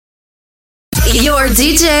Your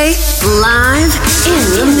DJ live in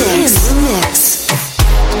the mix.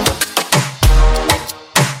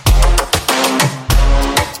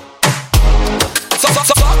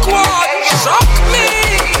 Shock me.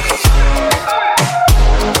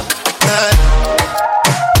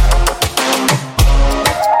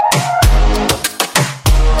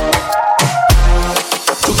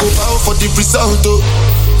 To go out for the result, oh.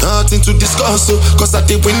 Nothing to discuss, oh. Cause I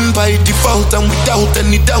did win by default and without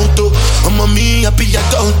any doubt, oh. I'm a me happy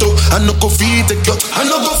adult, oh. I no go feed the girl,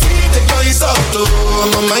 it's out, oh.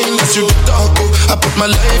 I'm a mindless you talk, oh. I put my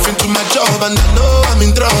life into my job and I know I'm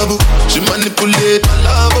in trouble. She manipulate my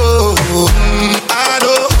love, oh. I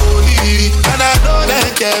know holy and I know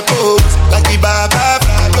that get both. Like the Baba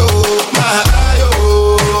Frayo, my ayo.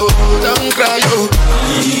 Don't cry, oh.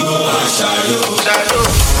 Shadow.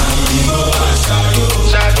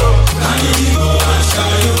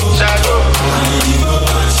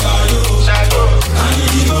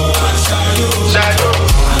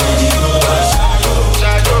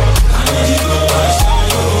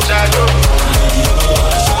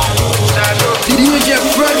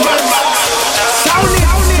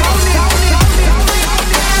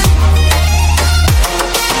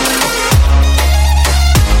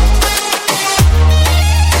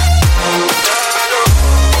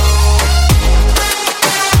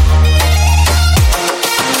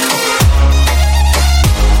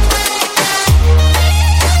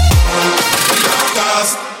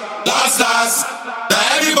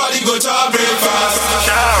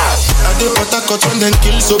 When then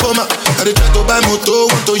kill Soboma, I try to buy moto,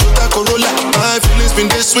 want Toyota Corolla. My feelings been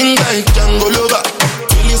they swing like Django Lover.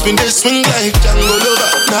 Feelings been they swing like Django Lover.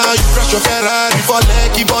 Now you crash your Ferrari for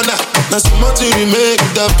Lucky Bona. Now so much to remake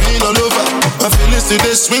with the pin all over. My feelings still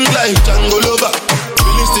they swing like Django Lover.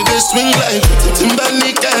 Feelings still they swing like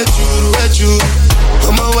Timbani at you.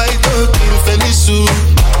 I'm a white dog in Fenisu.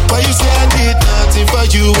 Why you say I did nothing for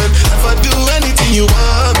you when if I do anything you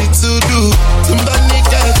want me to do? Timbani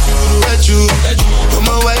at you. I'm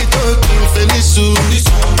a white dog in Fenisu.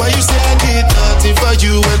 Why you say I did nothing for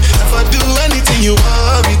you when if I do anything you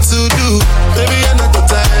want me to do? Maybe another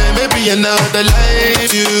time, maybe another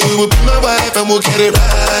life. You will be my wife and we'll get it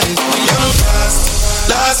right. Young fast,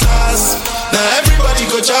 last. Now everybody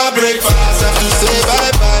go job breakfast. Have to say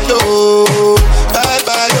bye-bye, yo.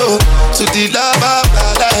 Bye-bye, yo. To the love of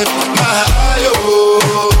my life, my yo.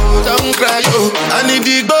 Don't cry, yo. I need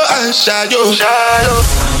to go and shy, yo.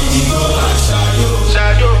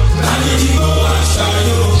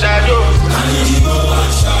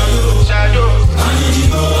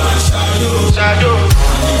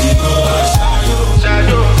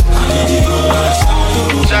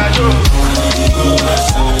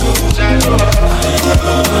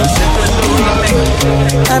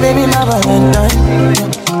 Baby, my Valentine.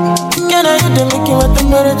 Can I hit the making what the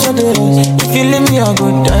temperature is? If you leave me a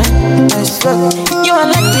good time, I swear you are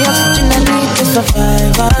like the oxygen I need to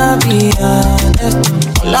survive. I'll be honest.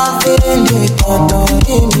 Loving the thought of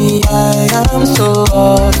me, I am so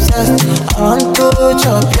obsessed. I want to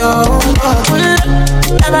chop your heart.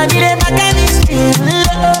 Never did it back at this street.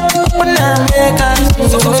 When I make us feel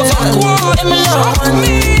let me love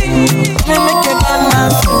me. Let me make it on my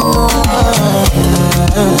phone.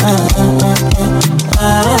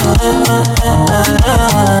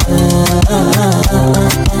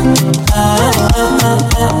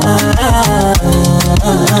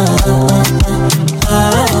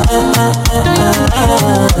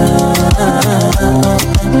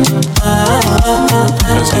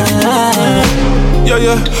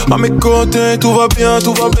 Yeah, à mes côtés, tout va bien,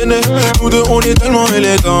 tout va bien. Nous deux, on est tellement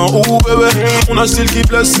élégants. Oh bébé, on a le style qui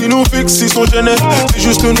place, si nous fixe, ils sont gênés. C'est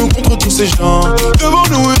juste nous contre tous ces gens. Devant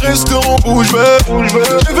nous, ils resteront bouche bée.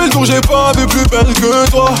 J'ai fait le tour, j'ai pas vu plus belle que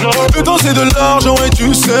toi. Le temps, c'est de l'argent et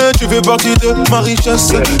tu sais, tu fais partie de ma richesse.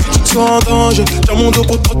 Si tu te sens en danger, tiens mon dos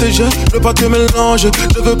pour te protéger. Je veux pas te mélanger,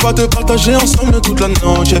 je veux pas te partager ensemble toute la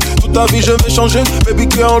noche. Toute ta vie, je vais changer. Baby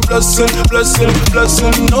girl, blessing,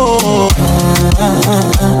 no.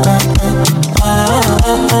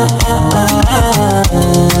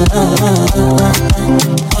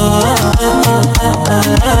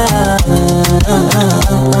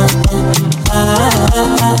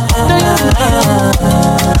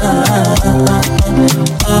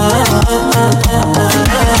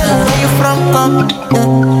 Where you from, come?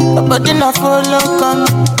 But then I follow, come.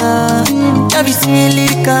 Every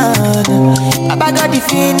silicon, I got the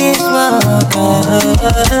finish work.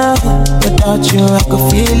 Without you, I could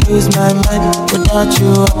feel lose my mind. Without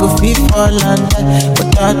you, I could feel fall and die.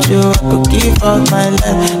 Without you, I could give up my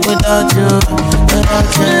life. Without you.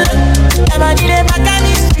 Never did it back at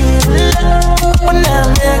this feel. When I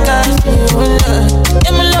make us feel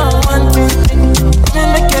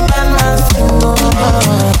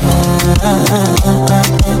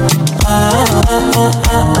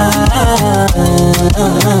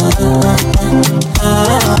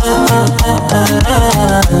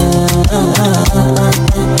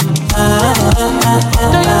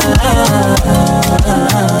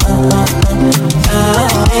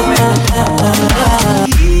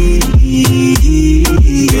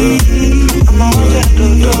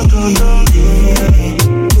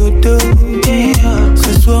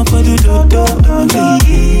Ce soir pas de dodo.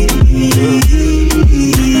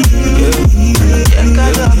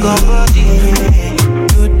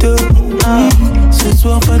 Ce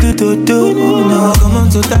soir pas de dodo. No, comment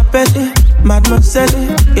tu t'appelles, mademoiselle?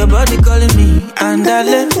 Your body calling me,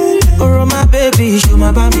 andale. Oh my baby, show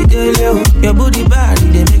my baby dele. Your booty body,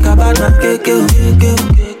 they make a bad man keke.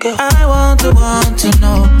 I want to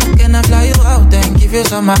know, can I fly you out and give you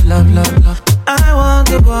some of love? I want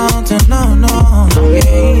to know, no,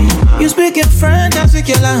 yeah. You speak in French, I speak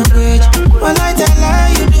your language. Well, I tell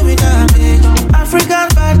you do me damage. African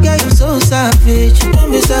bad girl, you so savage.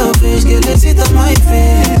 Don't be selfish, girl, let's sit on my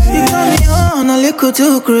face. You got me on a little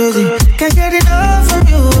too crazy. Can't get enough from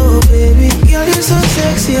you, baby. Girl, you're so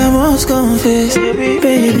sexy, I must confess.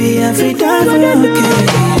 Baby, every time I'm okay.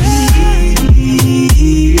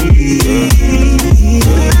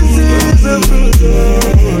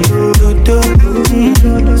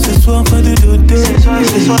 Ce soir pas de dodo. Ce soir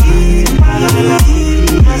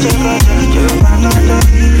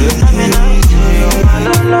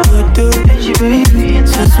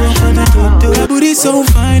la booty so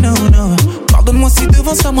fine, oh no. Pardonne-moi si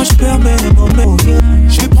devant ça moi je perds mes mots.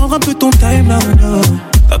 Je vais prendre un peu ton time là, no.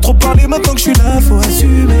 T'as trop parlé maintenant que je suis là, faut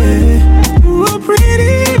assumer. Oh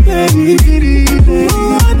pretty baby, oh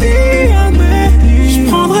young man. Je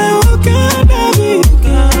prendrai aucun avis.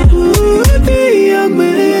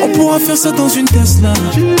 On pourra faire ça dans une Tesla.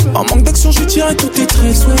 En manque d'action je tirerai tous tes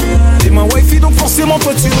tresses, ouais. T'es ma wifey donc forcément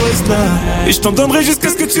toi tu restes là. Et je t'en donnerai jusqu'à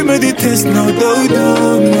ce que tu me détestes. No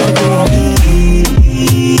dodo, no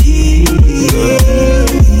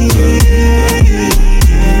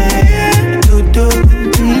dodo.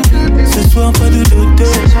 Ce soir pas de dodo.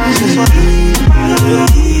 Ce soir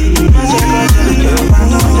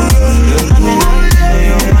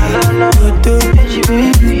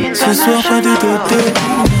ce soir pas de dodo.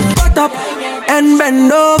 Back up and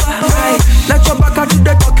bend over. Let your back do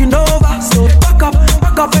the talking over. So back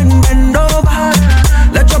up and bend over.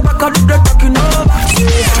 Let your back do the talking over.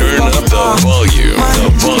 Turn up the volume.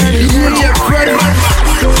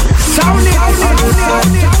 Sound it.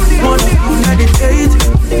 Wanna meditate.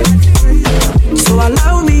 So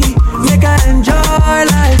allow me, make I enjoy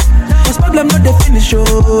life. Cause problem not the finish,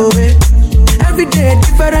 oh. Every day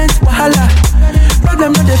different wahala.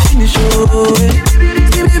 Problem not the finish, oh.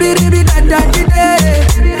 I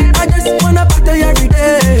just wanna party every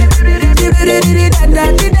day.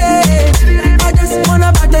 I just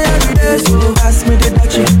wanna party every day. So pass me the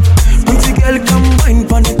dutchie. Pretty girl come wine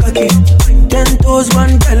pon the cocky. 10 toes,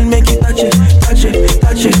 one girl make it touch it. Touch it,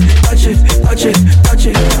 touch it, touch it, touch it, touch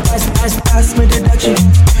it. Pass me the dutchie.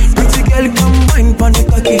 Pretty girl come wine pon the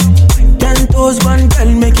cocky. 10 toes, one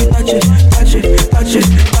girl make it touch it. Touch it, touch it,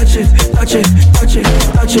 touch it, touch it, touch it,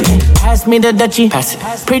 touch it. Pass me the dutchie. Pass it.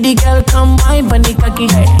 Pretty girl, come wine, bunny cocky.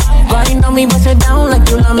 Grind on me, bust it down like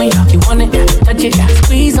you love me. You want it, touch it,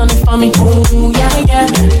 squeeze on it for me. Ooh, yeah.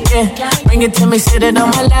 Bring it to me, sit it on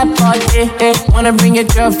my lap all day. Wanna bring your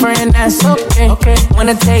girlfriend, that's okay.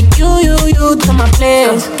 Wanna take you to my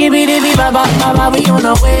place. Give it, baba, we on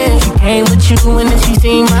our way. She came with you and then she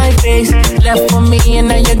seen my face. Left for me and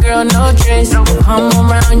now your girl no trace. Come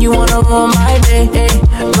around, you wanna ruin my day.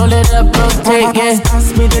 Roll it up, rotate, yeah.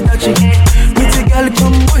 Pass me the dutchie. Pretty girl,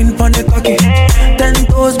 come wine pon the cocky. 10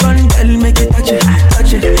 toes, one girl, make it touch it.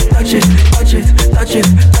 Touch it, touch it, touch it, touch it,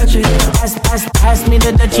 touch it. Pass me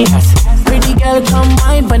the dutchie. Pretty girl, come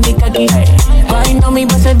wine pon the cocky. Grind on me,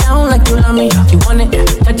 bust it down like you love me. You want it,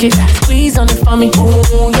 touch it, squeeze on it for me.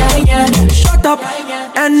 Ooh, yeah. Shut up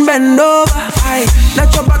and bend over. Aye,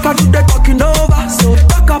 let your back do the talking over. So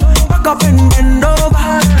back up and bend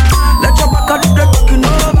over. Let your back do the talking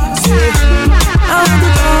over. Say, I want to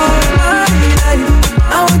go my life.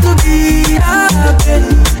 I want to be happy.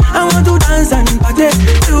 I want to dance and party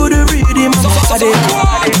to the rhythm of my body.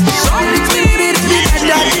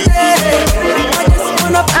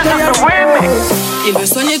 Il veut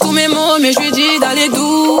soigner tous mes maux, mais je lui dis d'aller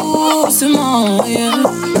doucement. Yeah.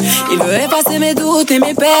 Il veut effacer mes doutes et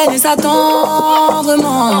mes peines et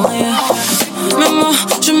s'attendrement. Yeah. Mais moi,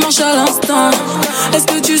 je marche à l'instant. Est-ce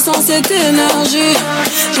que tu sens cette énergie?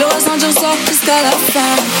 Je vais ressentir ça jusqu'à la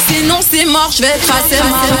fin. Sinon c'est mort, je vais tracer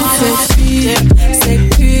ma c'est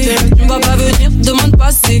qui? On va pas venir, demande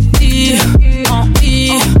pas c'est qui. En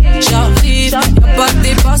I, j'arrive, y'a pas de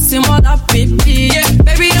dépasse, c'est moi la pipi. Yeah,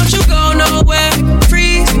 baby, don't you go nowhere.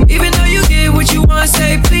 Free, even though you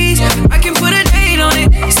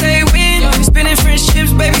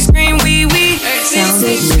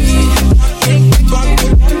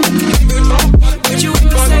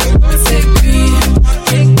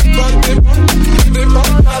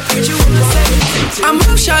I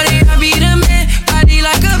move shawty, I be the man. Body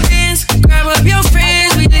like a Benz. Grab up your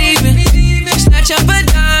friends, we leaving. Snatch up a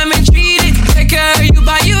dime and treat it. Take care of you,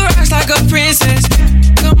 buy you rocks like a princess.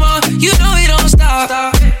 Come on, you know it don't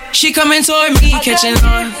stop. She coming toward me, catching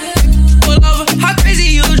on. Pull over, how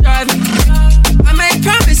crazy you drive me. I make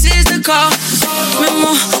promises to call. Mais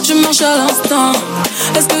moi, je marche à l'instant.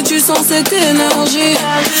 Est-ce que tu sens cette énergie?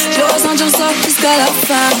 Je vais ressentir ça jusqu'à la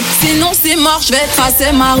fin. Sinon c'est mort, je vais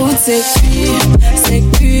tracer ma route. C'est cuit, c'est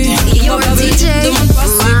cuit. Your DJ live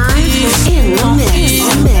in the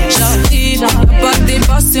mix. J'arrive, y'a pas de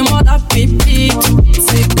débat, c'est moi la pépite.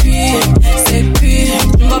 C'est cuit, c'est cuit.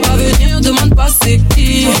 Tu ne vas pas venir, demande pas c'est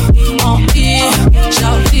qui. En I,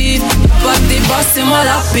 j'arrive, y'a pas de débat, c'est moi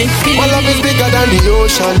la pépite. My love is bigger than the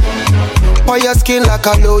ocean. On your skin like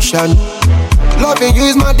a lotion. Loving you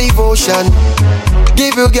is my devotion.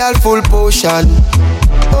 Give you girl full potion.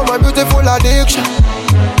 Oh my beautiful addiction.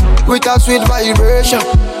 With a sweet vibration.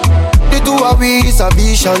 The two of we is a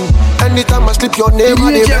vision. Anytime I slip your name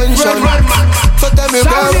I mention. So tell me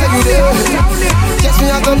girl where you there. Yes me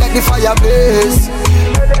I go like the fireplace.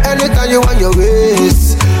 Anytime you want your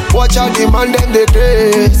waist. Watch out the man them they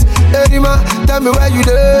grace. Hey man tell me where you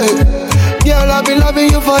there. Girl, I've been loving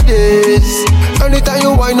you for days. Anytime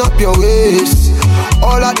you wind up your waist,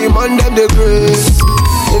 all I demand them the grace.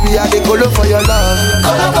 Baby, I dey Kolo for your love.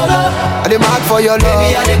 Kolo, Kolo. I dey mad for your love.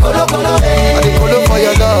 Baby, I dey Kolo, Kolo. I dey Kolo for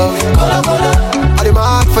your love. Kolo, Kolo. I dey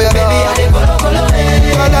mad for your love. Baby, I dey Kolo, Kolo.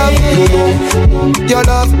 Your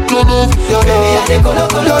love, your love, your love, your Baby, I dey Kolo,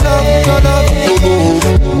 Kolo. love, your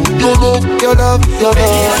love, your love, your love.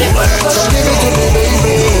 So give it to me,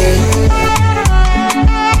 baby.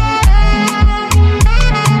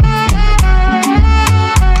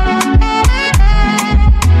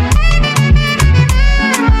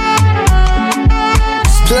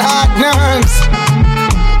 Platinums.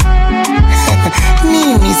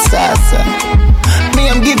 Nini Sasa. Me,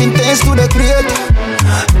 I'm giving thanks to the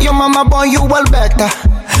Creator. Your mama born you all better.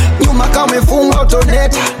 You ma come from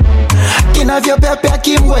autonet. Kinavyo pepe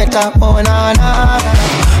kimweta. Oh na na.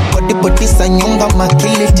 Body sa nyonga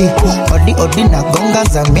makiliti. Odi na gonga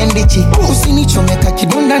za mendichi. Usinichomeka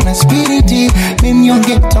kidonda na spiriti. Mimi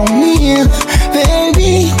ongeta umia.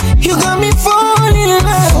 Baby, you got me falling in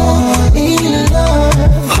love. Oh, in love.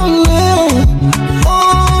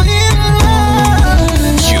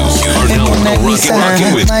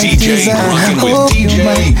 Rockin' with DJ, rockin' with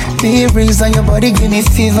DJ. The reason your body give me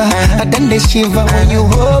fever. I done the shiver when you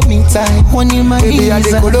hold me tight. When you my baby, I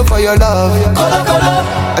dey Kolo for your love. Kolo, Kolo.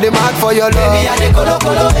 I dey mad for your love. Baby, I dey Kolo,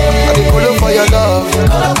 Kolo. I dey Kolo for your love.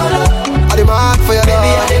 Kolo, Kolo. I dey mad for your love.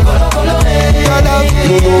 Baby, I dey Kolo, Kolo. Your love,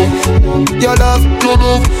 your love, your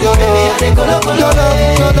love, your Baby, I dey Kolo, Kolo. your love,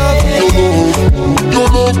 your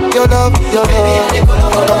love, your love, your Baby, I dey Kolo,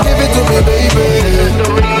 Kolo. love. Give it to me,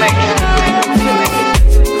 baby.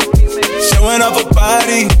 Showing off a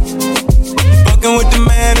body, fucking with the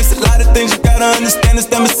man. It's a lot of things you gotta understand and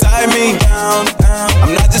stand beside me.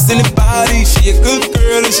 I'm not just anybody. She a good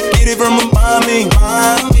girl and she get it from her mommy.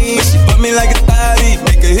 But she put me like a thotty,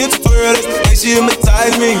 make her hips twirl. That's the way she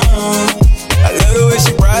hypnotize me. I love the way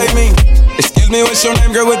she ride me. Excuse me, what's your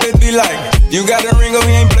name, girl? What that be like? You got a ring, oh,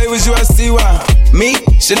 we ain't play with you. I see why. Me?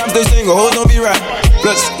 Shit, I'm still single. Hoes don't be right.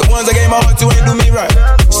 Plus, the ones I gave my heart to ain't do me right.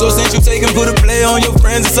 So since you taking, put a play on your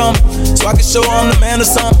friends or something, so I can show her I'm the man or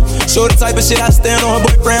something. Show the type of shit I stand on. Her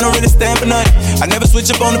boyfriend don't really stand for nothing. I never switch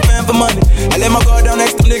up on the fan for money. I let my guard down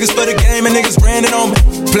next to niggas for the game, and niggas branding on me.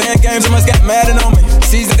 Playing games, I must got mad on me.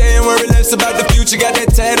 Seize the day and worry less about the future. Got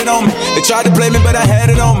that tatted on me. They tried to play me, but I had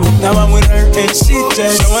it on me. Now I'm with her and she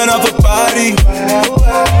just showing off her body.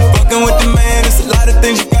 Fucking with the man. It's a lot of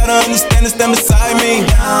things you gotta understand and stand beside me.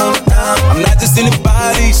 I'm not just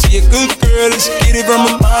anybody. She a good girl and she get it from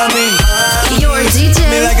her mommy. Your DJ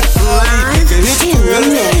like a live in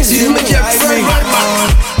the mix. She hypnotize me.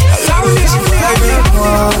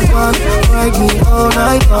 Ride me all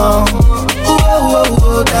night long.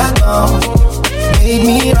 Oh, that long. Made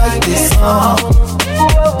me write this song.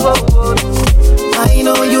 I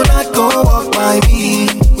know you're not gonna walk by me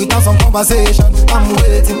without some conversation. I'm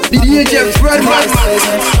waiting. DJ Fred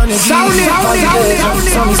Sound it.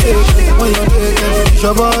 Some station when you're waiting. It's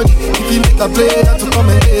your body. If you make a play, that's to come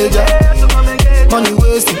and get ya. Money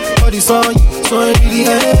wasted, body on you, so it really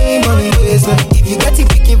ain't money wasted. If you get it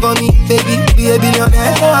picking for me, baby, be a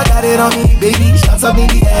billionaire. I got it on me, baby, shots up in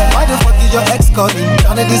the air. Why the fuck is your ex calling,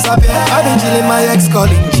 tryna disappear? I've been chilling, my ex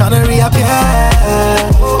calling, tryna reappear.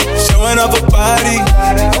 Showing off her body,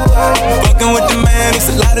 fucking with the man.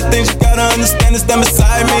 It's a lot of things you gotta understand and stand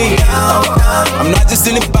beside me. I'm not just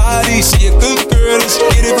anybody. She a good girl and she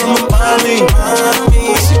get it from her mommy.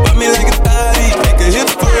 She put me like a thotty, make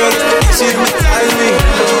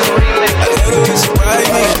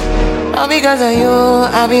because of you,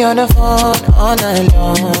 I be on the phone all night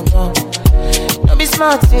long. Don't be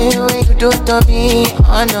smart when you do to me.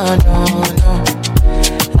 Oh no, no, no.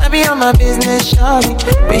 I be on my business, shawty.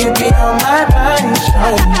 Baby, on my body,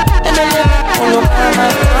 shawty. And I never pull up on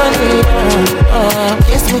my body.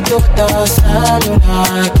 Kiss me to the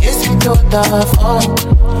cellular, kiss me to the phone.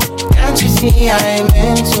 Can't you see I'm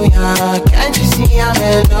into ya? Can't you see I'm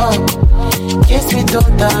in love? Kiss me to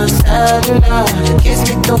the cellular, kiss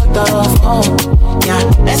me to the phone. Yeah,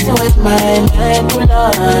 messing with my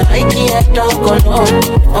medulla. I can't talk alone.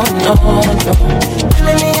 Oh no, no.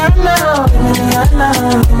 Emiliana, Emiliana,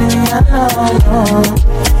 Emiliana, no.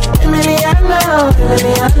 Emiliana,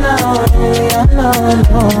 Emiliana, Emiliana,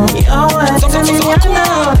 no. Yo, Emiliana,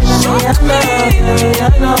 Emiliana,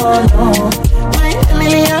 Emiliana, no.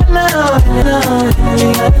 Emiliana,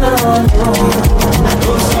 Emiliana, no.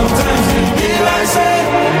 Sometimes it be like say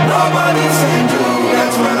nobody send you.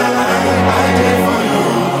 That's when I did for you,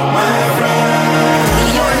 my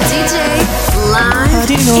friend. Your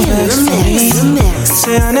DJ live in the mix.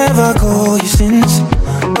 Say I never call you since,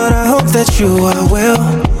 but I hope that you are well.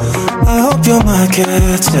 I hope you're my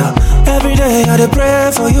kid still. Every day I dey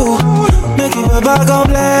pray for you. Make you Baba, God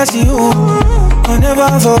bless you. I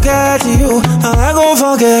never forget you. I gon'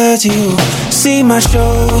 forget you. See my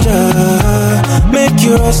shoulder, make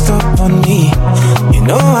you rest up on me. You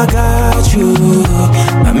know I got you.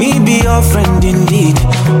 Let me be your friend indeed.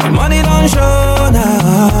 My money don't show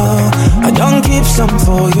now. I don't keep some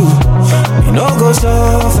for you. You know go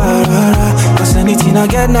so far. Cause anything I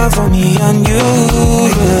get now for me and you,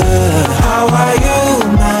 yeah. How are you,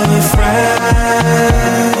 my friend?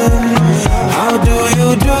 How do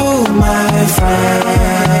you do, my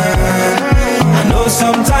friend? I know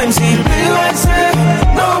sometimes it be like say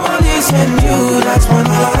nobody send you. That's one I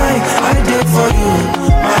did for you,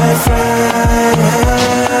 my friend.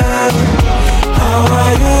 How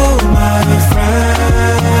are you, my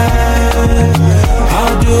friend? How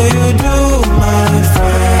do you do, my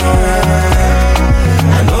friend?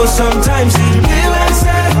 I know sometimes it be like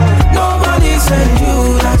say nobody send you.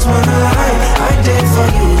 That's one I did for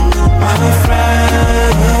you, my friend.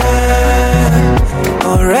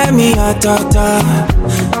 Remy Atata,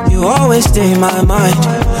 you always stay in my mind.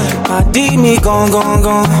 I did me gone.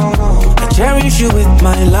 I cherish you with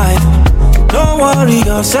my life. Don't worry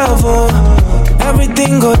yourself, oh.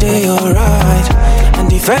 Everything go day alright.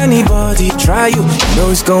 And if anybody try you, you know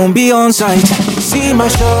it's gonna be on sight. See my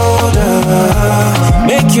shoulder,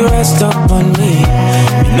 make you rest up on me.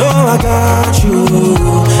 You know I got you.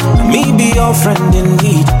 Let me be your friend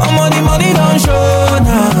indeed. Money don't show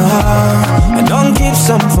now. I don't keep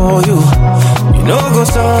some for you. You know go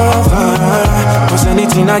so far. Cause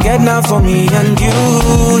anything I get now for me and you,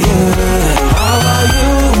 yeah. How are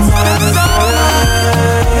you, my friend?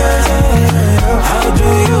 How do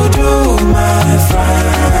you do, my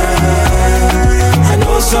friend? I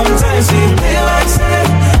know sometimes it be like say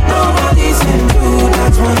nobody's in you.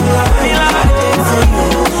 That's one line I did for you,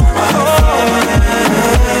 my friend.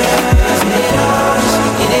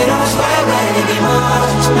 It rush when it be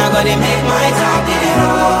much. Now gotta make my top, did it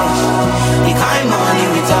rush. The kind money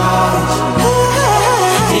we touch.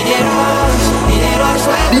 Did it rush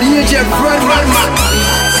when the DJ Fred Rama.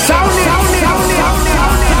 Sound it.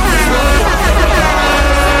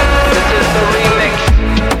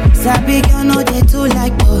 Sabi girl no dey too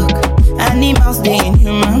like work. Animals dey in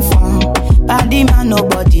human form. Body man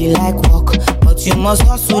nobody like work, but you must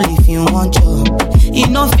hustle if you want job. You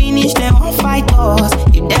no finish them won't fight us.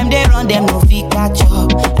 If them they run them no fit catch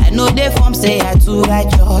up. I know they form say I too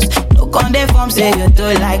righteous. No con they form say you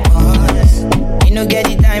too like us. You no get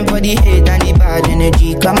the time for the hate and the bad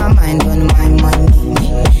energy. Got my mind on my money.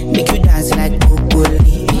 Make you dance like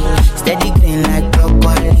broccoli. Steady green like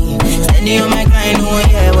broccoli. Steady on my grind, oh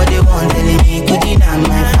yeah, what they want telling me. Good in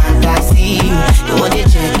my fantasy. You want to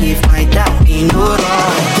check if my tap be no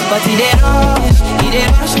wrong. But it they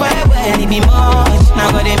rush when it be much.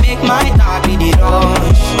 Now gotta make my tap be the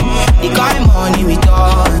rush. The kind money we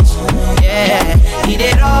touch. Yeah, it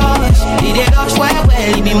they rush when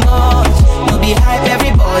it be much. No be hype,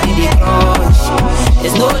 everybody they crush.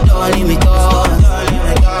 There's no darling we touch.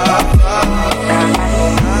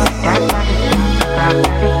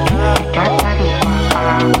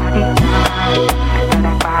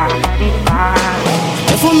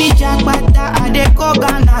 For me, Jack Bata, I dey go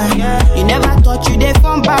Ghana. You never thought you dey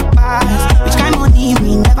from back pass. Which kind money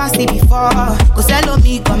we never see before. Cause hello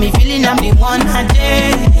me, got me feeling I'm the one. I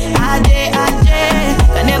can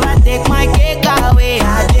never take my cake away.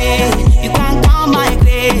 You can't count my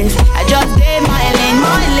grace. I just did my lane.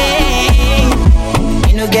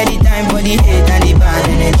 You no get the time for the hate and the bad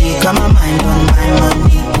energy. Come on, mind.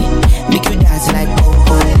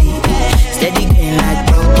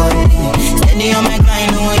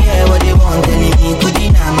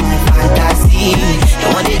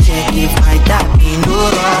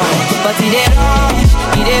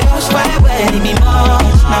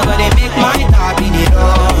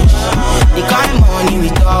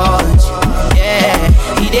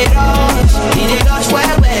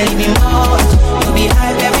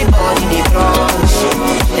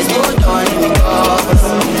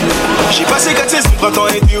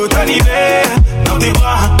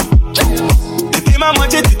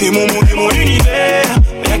 mon univers.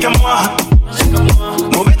 Rien qu'à moi.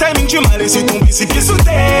 Mauvais timing, tu m'as laissé tomber 6 pieds sous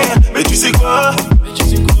terre. Mais tu sais quoi?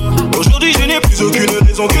 Aujourd'hui je n'ai plus aucune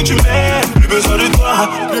raison que tu m'aimes. Plus besoin de toi,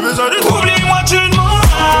 plus besoin de toi. Oublie-moi, tu ne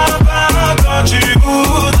m'auras pas quand tu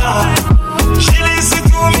voudras. J'ai laissé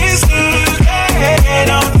tous mes secrets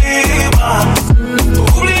dans tes bras.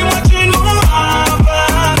 Oublie-moi, tu ne m'auras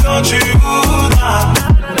pas quand tu voudras.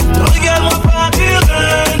 Regarde-moi partir, je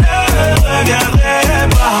ne reviendrai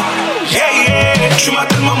pas. Yeah, yeah. Tu m'as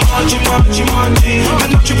tellement menti.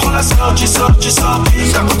 Maintenant tu prends la sortie.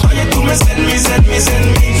 T'as contrarié tous mes ennemis.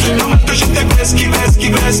 Normal que je t'ai esquivé.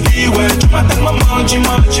 Ouais, tu m'as tellement menti.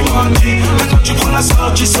 Maintenant tu prends la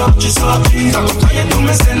sortie. T'as contrarié tous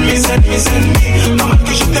mes ennemis. Normal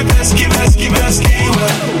que je t'ai esquivé.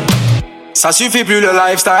 Ouais. Ça suffit plus le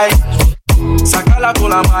lifestyle. Ça cala pour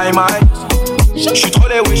la my. J'suis trop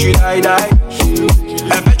les oui, j'suis die.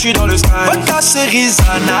 Elle fait tu dans le sky. Bonne ta cerise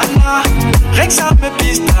ananas. Rex ça me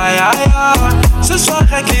piste Ayar. Ce soir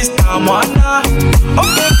Tracklist à moi na.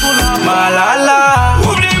 Ok pour la malala.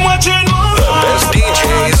 Oublie-moi, tu ne m'auras pas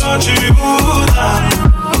quand tu voudras.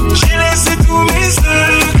 J'ai laissé tous mes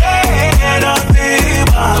secrets dans tes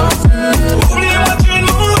bras. Oublie-moi, tu ne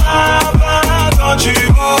m'auras pas quand tu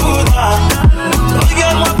voudras.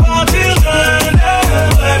 Regarde-moi partir, je ne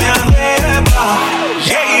reviendrai pas.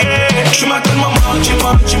 Yeah, yeah. Tu m'as tellement menti.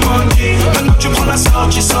 Maintenant tu prends la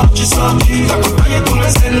sortie. T'as contrarié tous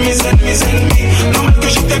mes ennemis. Normal que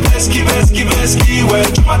je t'ai esquivé. Ouais,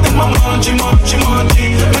 tu m'as tellement menti. Maintenant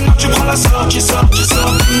tu prends la sortie. T'as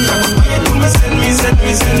contrarié tous mes ennemis.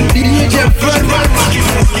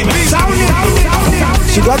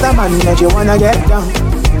 She got a man that you wanna get down.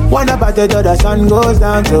 Wanna party till the sun goes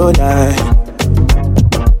down tonight.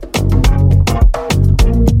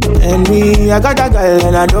 And me, I got a girl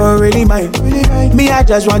and I don't really mind. Me, I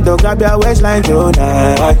just want to grab your waistline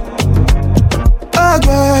tonight. Oh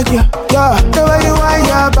God, yeah. The way you want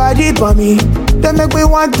your body for me, they make me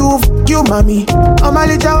want to f*** you, mommy. I'm a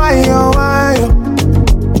little wine.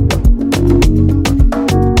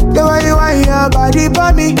 The way you want your body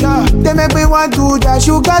for me, they make me want to dash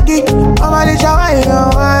you cocky. I'm a little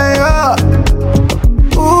wine.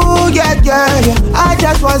 Ooh, yeah. I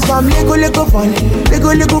just want some little fun,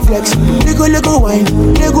 little flex, little wine,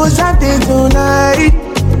 little something tonight.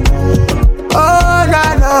 Oh,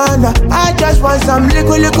 no. I just want some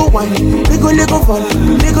little wine, little fun,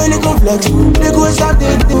 little flex, little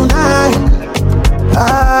something tonight.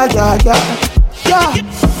 Ah, yeah.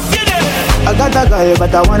 I got a girl,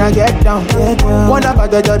 but I wanna get down. Wanna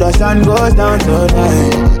party till the sun goes down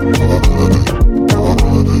tonight.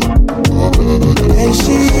 And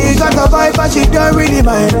she got the vibe, but she don't really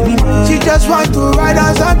mind. She just want to ride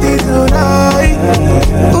on something tonight.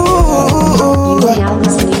 Ooh.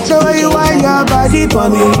 The way you want your body for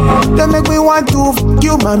me, they make me want to f***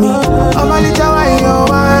 you, mommy. I'm a little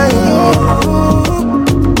wine.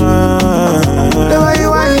 The way you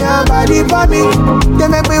want your body for me, they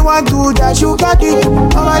make me want to dash you cocky.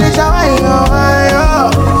 I'm a little wine.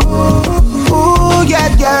 Ooh, yeah.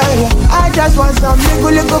 I just want some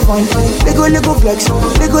little fun, little flex,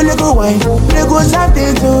 little wine, little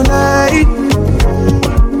something tonight.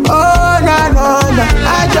 Oh, no.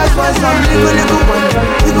 I just want some little fun,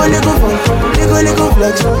 little fun, little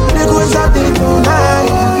flex, little something tonight.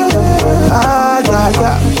 Ah,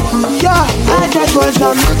 yeah. I just want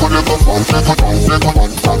some little fun,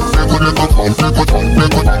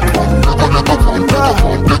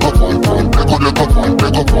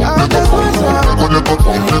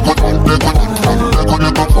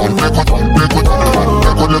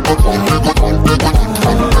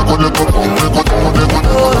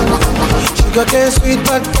 Sugarcane sweet,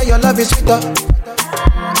 but your love is sweeter.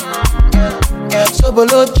 So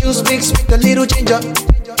below you speak a little ginger.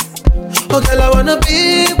 Oh girl, I wanna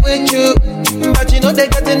be with you, but you know they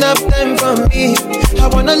got enough time from me. I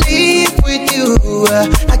wanna live with you.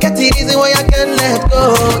 I get the reason why I can't let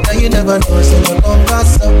go. Now you never know, say you gon'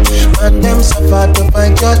 gas up. Man, them suffer to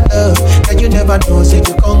find your love. Now you never know, say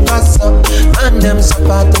you gon' gas up. Man, them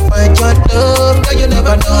suffer to find your love. Now you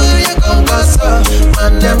never know, you gon' gas up.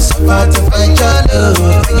 Man, them suffer to find your love.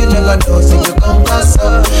 Now you never know, say you gon' gas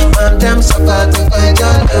up. Man, them suffer to find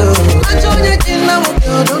your love. I told you, now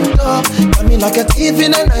you don't talk. I mean like a thief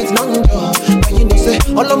in a night long door. But you know say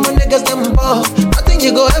all of my niggas them ball. Nothing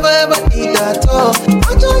you go ever need at all.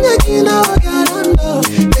 I told you now I don't know.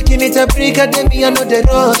 Taking it a break at me I know the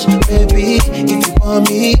rush. Baby, if you want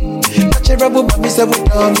me, touch terrible, but me say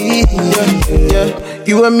without me. Yeah.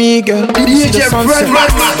 You and me, girl. See the sunset,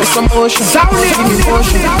 there's some motion. Give me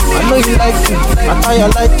motion. I know you like me, I thought you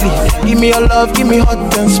like me. Give me your love, give me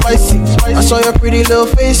hot and spicy. I saw your pretty little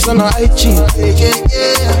face on her IG.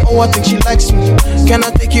 Yeah. Oh, I think she likes me. Can I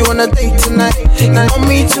take you on a date tonight? Want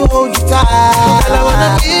me to hold you tight? Girl, I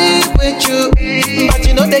wanna be with you, but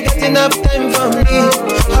you know they got enough time for me.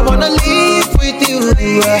 I wanna live with you.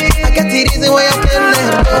 I got the reason why I can't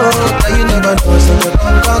let go. Now you never know, so you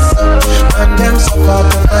come pass up. And them so far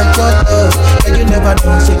to find your love. And you never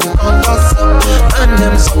know, so you come pass up. And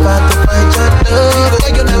them so far to find your love.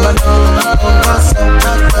 And you never know, come pass up.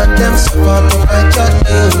 And them so far to find your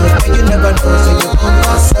love. And you never know, so you come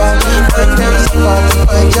pass up. And them so far to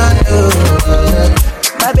find your love.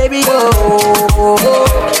 My baby, go.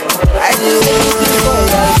 I do.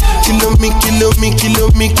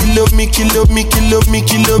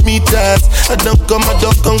 Kilometers. I don't come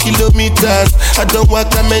kilometers. I don't walk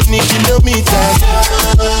that many kilometers.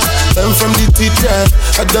 I'm from the teacher.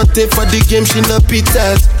 I don't take for the game, she no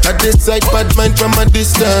pitas. I decide bad mind from a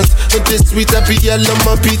distance. But this sweet happy yellow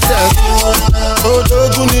my pitas. Oh,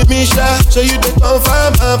 don't give me shot. Show you the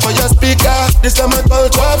confirm for your speaker. This time I call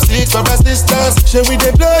chopsticks for assistance. Show we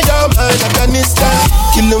they blow your mind like a nista.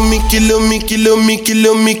 Kilometers.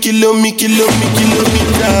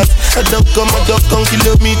 I don't come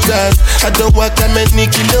kilometers. I don't walk that many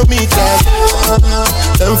kilometers.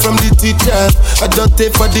 I'm from the teacher. I don't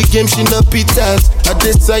take for the game, she no pitas. I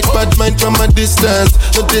decide bad mind from a distance.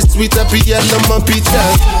 Not this sweet happy yellow my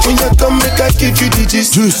pitas. When you come make I give you the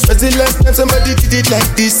gist. As the last time somebody did it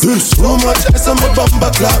like this. Too much ice on my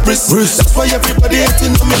bumper clap wrist. That's why everybody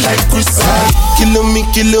hating on me like Chris. Kilometers.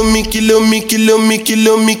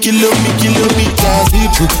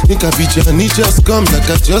 People think I be Johnny just come. Like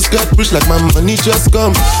I just got rich, like my money just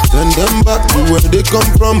come. Send them back to where they come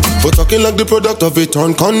from. But talking like the product of a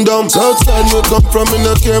torn condom. Southside we come from, in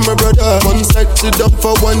a care, my brother. One side sit down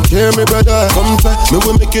for one care, my brother. Come back, me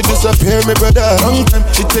will make you disappear, my brother. Long time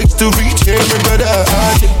it takes to reach here, my brother.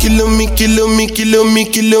 Kilometers.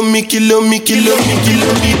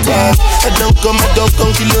 I don't come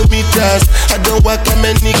kilometers. I don't walk that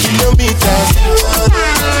many kilometers.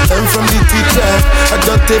 I'm from the teacher. I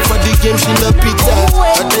don't take for the game, she no pita.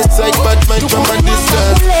 I decide bad mind from a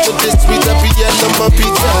distance. So this sweet happy yellow my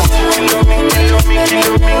pita.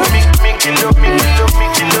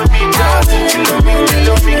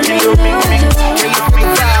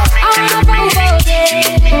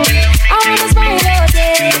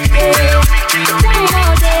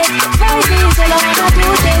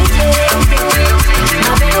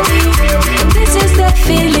 This is the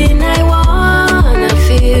feeling I wanna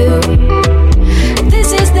feel.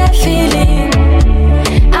 This is the feeling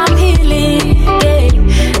I'm healing. Yeah.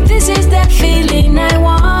 This is the feeling I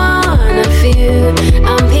wanna feel.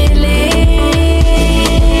 I'm healing.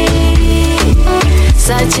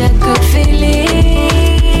 Such a good feeling.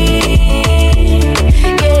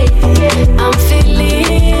 Yeah. I'm feeling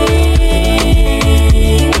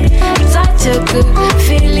such a good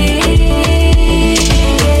feeling.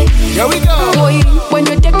 Here we go. Boy, when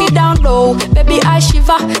you take it down low, baby I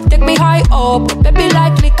shiver. Take me high up, baby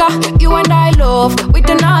like liquor. You and I love with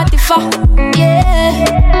the naughty fuck. Yeah.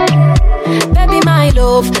 Baby my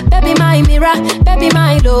love, baby my mirror, baby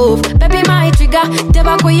my love, baby my trigger.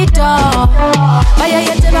 Teba kuita, baya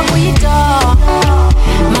ya teba kuita.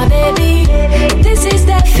 My baby, this is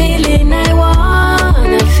the feeling I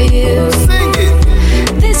wanna feel. Sing it.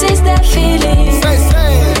 This is the feeling. Say.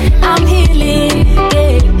 I'm healing.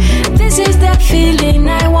 Yeah. This is the feeling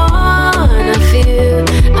I wanna feel.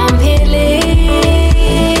 I'm healing.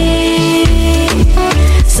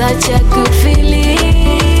 Such a good feeling.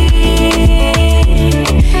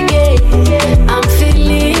 Yeah, I'm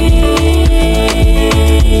feeling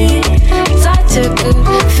such a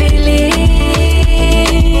good feeling.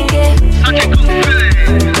 Yeah. Such a good feeling.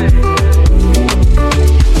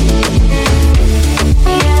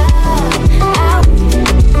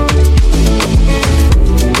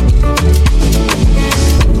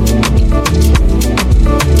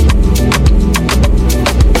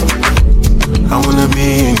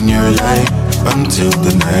 Until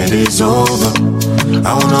the night is over, I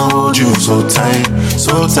wanna hold you so tight,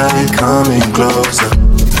 coming closer.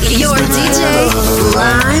 Your DJ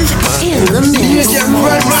live in the mix.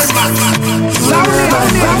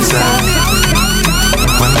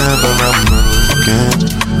 Whenever I'm broken,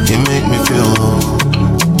 you make me feel whole.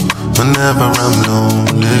 Whenever I'm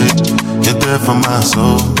lonely, you're there for my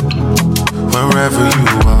soul. Wherever you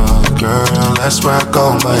are, girl, that's where I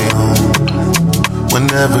call my home.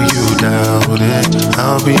 Whenever you doubt it,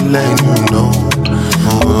 I'll be letting you know.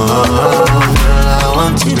 Oh.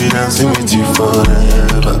 dancing with you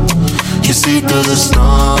forever. You see through the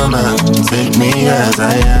storm and take me as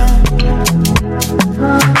I am.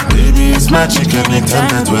 Baby, it's magic anytime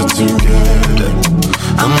that we're together.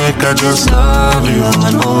 I make I just love you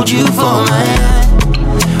and hold you for my hand.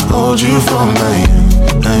 Hold you for my hand.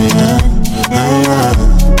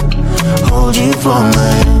 Hold you for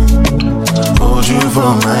my hand. Hold you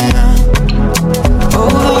for my hand.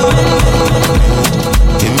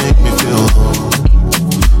 You make me feel whole.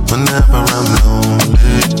 Whenever I'm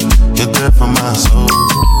lonely, you're there for my soul.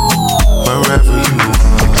 Wherever you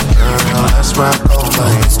are, girl, that's where I go.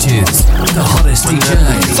 Hottest tunes, the hottest DJ.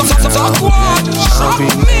 I'll be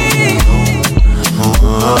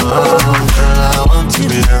girl, I want to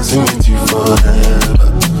be dancing with you forever.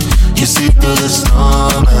 You see through the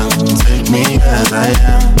storm and take me as I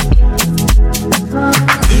am.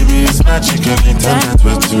 Baby, it's magic anytime that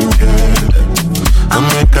we're together. I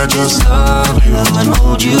make I just love you and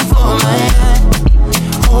hold you for my hand.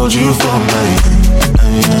 Hold you for my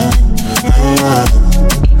hand.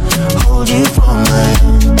 Hold you for my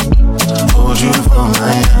hand. Hold you for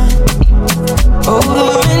my hand.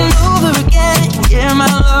 Over and over again, yeah, my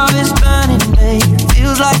love is burning, babe.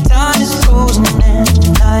 Feels like time is frozen and the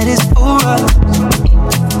night is for us.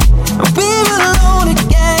 We're alone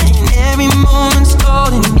again, every moment's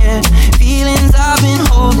golden, yeah. Feelings I've been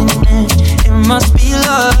holding in, it must be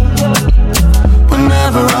love.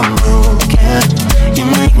 Whenever I'm broken, you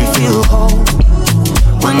make me feel whole.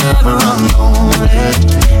 Whenever I'm lonely,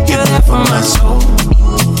 you're there for my soul.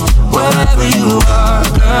 Wherever you are,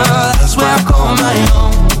 girl, that's where I call my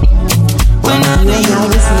own. Whenever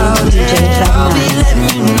you're out, yeah, I'll be letting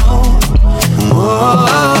you know. Oh,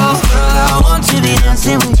 girl, I want to be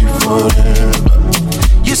dancing with you forever.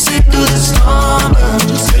 You sit through the storm and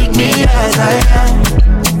take me as I am.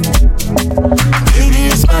 Baby,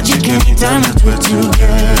 it's magic anytime that we're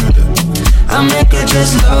together. I make her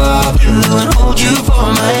just love you and hold you for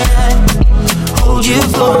my hand. Hold you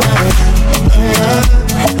for my hand.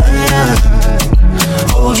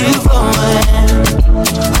 Hold you for my hand.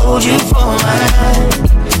 Hold you for my hand.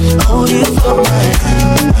 Hold you for my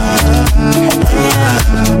hand.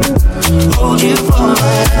 Hold you for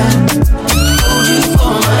my hand. Hold you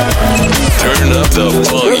for my hand. Turn up the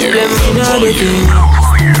volume.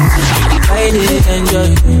 Try to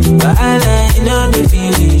enjoy, but I like not the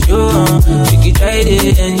finish. You can try to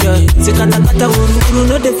enjoy. Say kata kata uru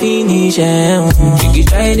not the finish. You can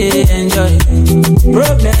try to enjoy.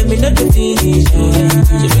 Problem is not the finish. So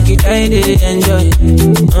you can try to enjoy.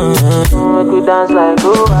 I could dance like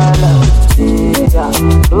Luala, yeah,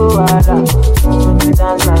 Luala.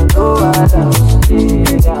 Dance like Luala,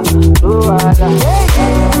 yeah, Luala.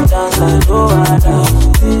 Dance like Luala,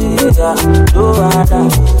 yeah, Luala.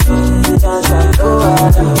 Dance like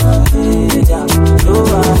Luala, yeah,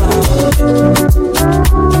 Luala.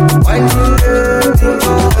 When you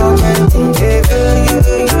love me,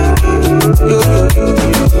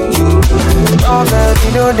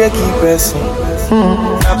 you know they keep pressing. A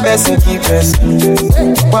person keep pressing.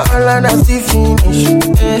 But all I see finish.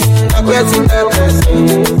 A person that blessing.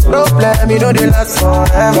 Problem, you know they last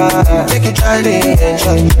forever. Make you try to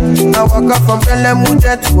enjoy. I walk up from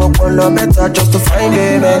Pelemuja to a Kolo Meta just to find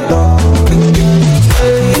a mentor.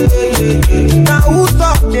 Now who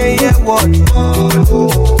talk they hear what?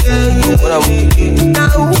 Now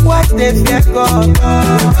who watch they fear God?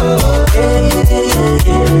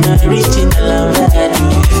 Reaching the love that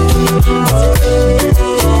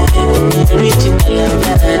reaching the love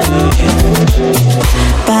that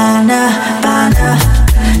Bana, bana,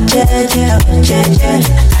 jeje, jeje,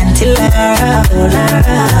 until now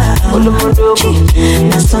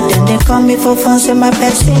so then they call me for fun, say my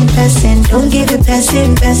person. Don't give you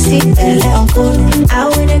person. Belle uncle, how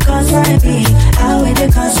will they consign me? How will they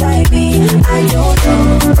consign me? I don't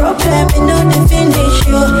know. Problem in no the finish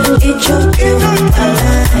you. It choke you.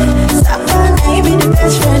 Stop on, I be the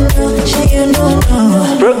best friend. No, say you know no.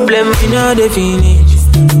 Problem in no the finish.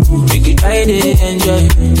 We can try to enjoy.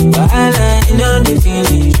 But I like no the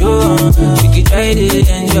finish. We can try to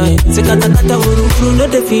enjoy. Say kata kata uru no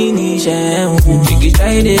the finish. We can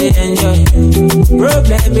try to enjoy.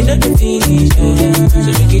 Problem in no the finish. So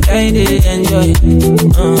we can try to enjoy. We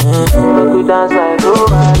could dance like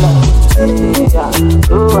Luala, yeah,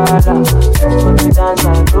 Luala. We could dance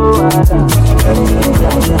like Luala.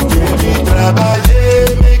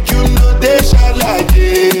 Make you know they shall like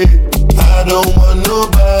it. I don't want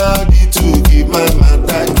nobody to keep my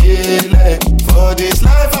matter like. For this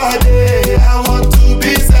life I live, I want to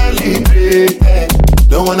be celebrated.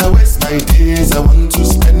 Don't wanna waste my days, I want to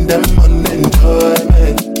spend them on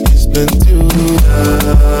enjoyment. It's been too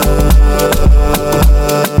long.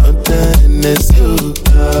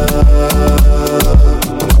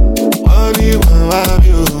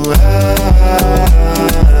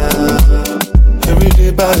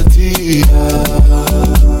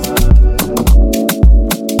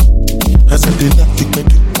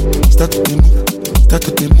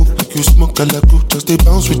 Calacu, just they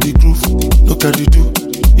bounce with the groove. No carry do.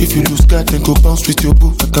 If you lose God, then go bounce with your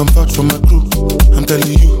boo. I can vouch for my crew. I'm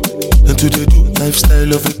telling you, and to the do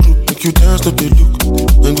lifestyle of a crew. Make you dance, not the look.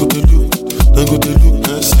 Then go the look. Then go the look.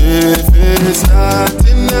 I say if it's not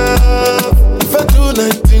enough, if I do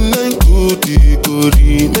 99 good, it could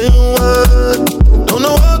remain one. Don't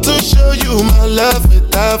know how to show you my love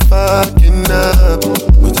without fucking up,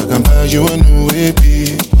 but I can buy you a new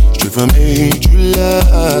baby. Straight from July.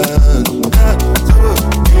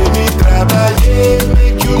 Give me travailler,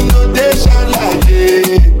 make you know they shall like.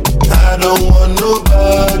 I don't want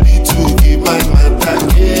nobody to give my matter.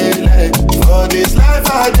 Like, for this life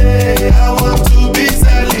I day, I want to be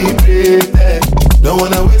celebrated. Don't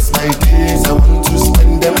wanna waste my days, I want to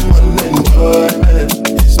spend them on enjoyment.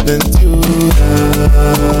 It's been too hard,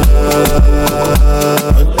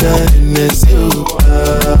 but then it's you.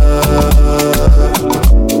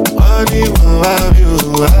 Money won't have you.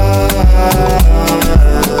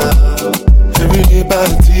 Every day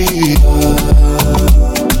party.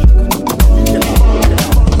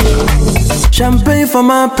 Champagne for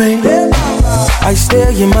my pain, I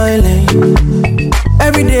stay in my lane.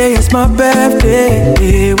 Every day is my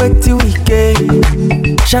birthday, wait till weekend.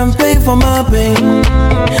 Champagne for my pain,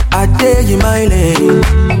 I stay in my lane.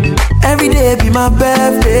 Every day be my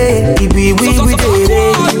birthday, it be we did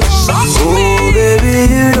it. Oh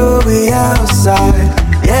baby, you know we outside.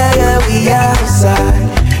 Yeah, yeah, we outside.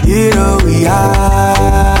 You know we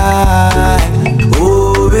high.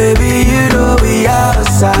 Oh baby, you know we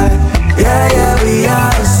outside. Yeah, yeah, we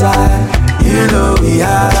outside. You know we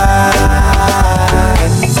high.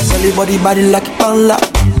 Everybody body like a panda.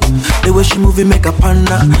 The way she move it make a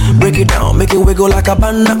panda. Break it down, make it wiggle like a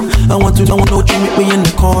panda. I want to know you meet me in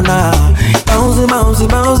the corner. Bouncy, bouncy,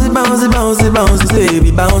 bouncy, bouncy, bouncy, bouncy,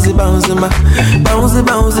 baby, bouncy, bouncy, ma. Bouncy,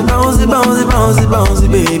 bouncy, bouncy, bouncy, bouncy, bouncy,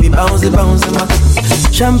 baby, bouncy, bouncy, ma.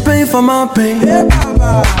 Champagne for my pain,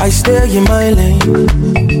 I stay in my lane.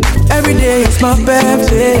 Every day is my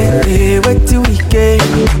birthday, wait till weekend.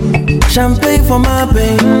 Champagne for my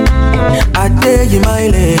pain, I stay in my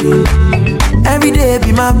lane. Every day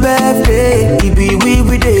be my birthday, it be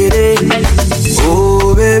we did it.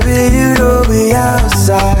 Oh baby, you know we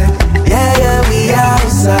outside. Yeah, yeah, we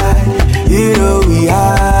outside. You know we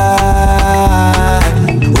high.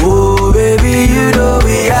 Oh baby, you know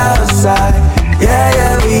we outside. Yeah,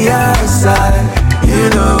 yeah, we outside. You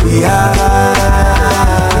know we high.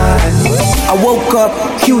 I woke up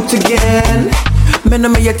cute again. Man,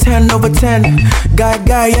 I'm a 10 over 10.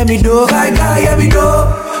 Guy, yeah, me do. Guy, yeah, me do.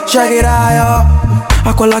 Check it out,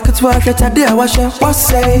 I call like a 12 yet I dare what say.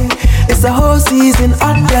 It's the whole season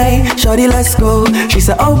I play. Shorty, let's go. She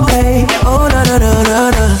said, okay. Oh, no.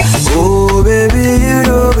 Oh, baby, you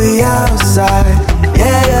know we outside.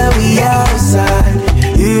 Yeah, yeah, we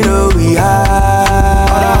outside. You know we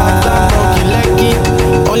high.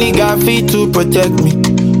 Only got feet to protect me.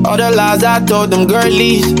 All the lies I told them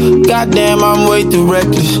girlies. Goddamn, I'm way too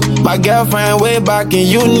reckless. My girlfriend way back in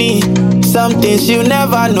uni. Some things you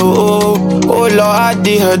never know. Oh Lord, I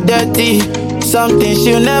did her dirty. Some things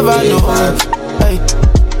you never know. Hey,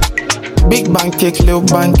 big bank takes little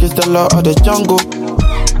bank is the law of the jungle.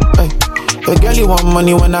 Hey, the girl you want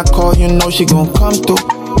money when I call, you know she gon' come through.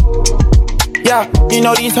 Yeah, you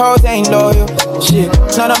know these hoes ain't loyal. Shit,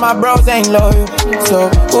 none of my bros ain't loyal. So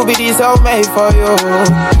who be these hoes made for you?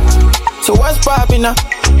 So what's poppin' now?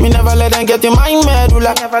 Me never let them get in my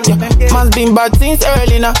medulla. Yeah, man's been bad since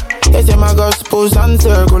early now. They say my girl's supposed and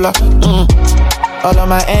circular. All of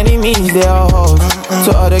my enemies, they are hoes.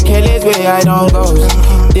 So other killers where I don't go.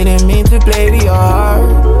 Didn't mean to play with your heart,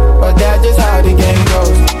 but that's just how the game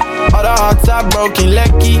goes. All the hearts are broken,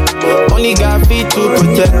 lucky. Only got feet to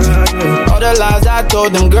protect me. All the lies I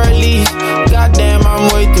told them girlies. Goddamn,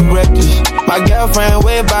 I'm way too reckless. My girlfriend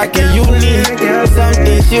way back in uni. Some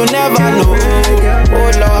things you never know.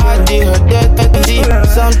 Oh Lord, I did her dirty.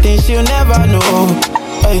 Some things you never know.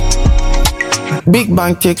 Hey, big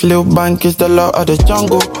bank take little bank is the law of the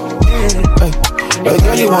jungle. Hey, the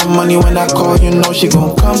girl you want money when I call, you know she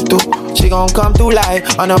gon' come through. She gon' come through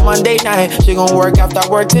live on a Monday night. She gon' work after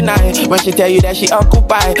work tonight. When she tell you that she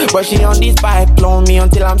occupied, but she on this pipe, blow me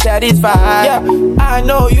until I'm satisfied. Yeah, I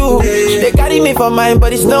know you. They carry me for mine,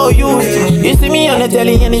 but it's no use. You see me on the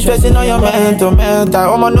telly and it's stressing on your mental.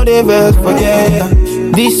 I'ma know they best forget.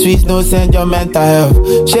 These streets no send your mental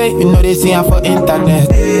health. Shit, you know they see I'm for internet.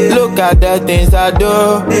 Look at the things I do.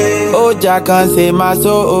 Oh, Jack can't save my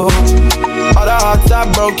soul. All the hearts are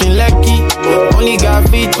broken, lucky. Only got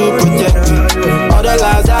feet to protect me. All the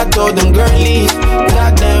lies I told them girlies.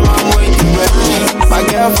 Goddamn, I'm way too reckless. My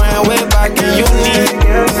girlfriend way back in uni.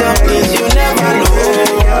 Some things you never know.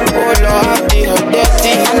 Oh Lord,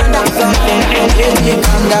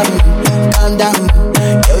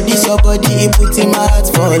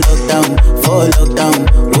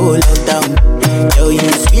 oh lockdown. Yo, you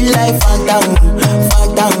sweet life, phantom.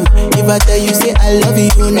 If I tell you say I love you,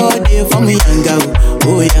 you know they for me, young girl.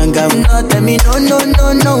 Oh, young girl. No, tell me no.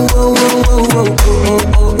 Oh.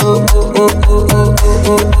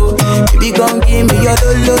 Baby, gon' give me your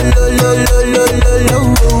lo.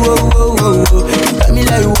 You got me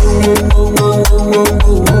like whoa.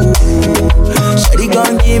 Shawty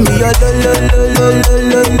gon' give me your lo.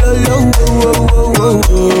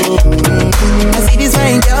 I see this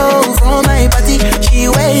fine girl from my party, she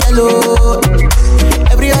wear yellow.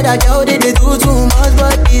 Every other girl they do too much,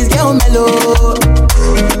 but this girl mellow.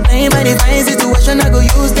 Ain't my divine situation, I go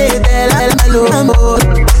use they tell I'm mellow.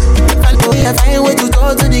 I find way to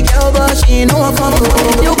talk to the girl, but she know I'm from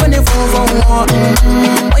home. You gonna phone for one,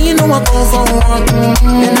 when you know I come for one,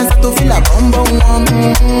 then I start to feel a bum.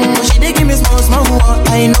 But she dey give me small one.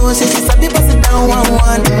 I know she's a bit pass it down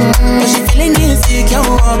one. But she feeling insecure,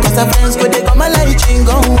 cause her friends go they come a light ring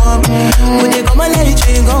go on. Baby,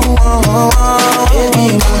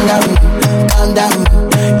 calm down.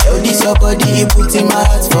 Yo, this your body, put in my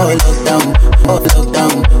heart for lockdown.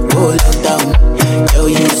 Yo,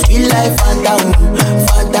 you sweet life, phantom.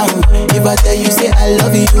 If I tell you say I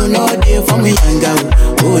love you, you know they for me, young girl.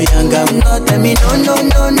 Oh, young girl. No, tell me no.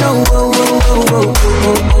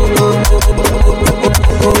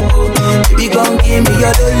 Baby, gon' give me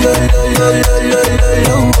your lo.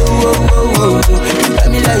 You got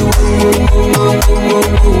me like whoa.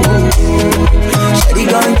 Shawty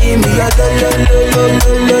gon' give me your lo.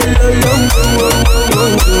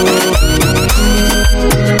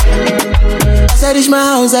 As I reach my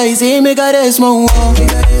house, I see me got a small wall.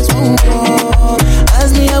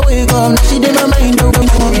 As me I wake up, now she did my mind open.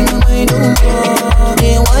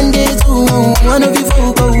 Day one, day two, one of you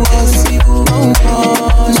folk go us.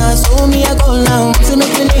 Now so me I go down, to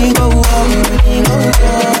make the link go up.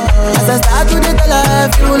 As I start to the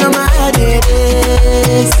life, you know my heart it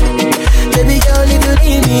is. Baby girl, if you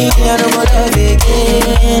leave me, I don't go love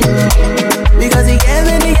again. Because he gave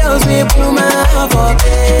many girls, we put my heart for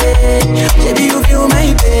pain. Baby, you feel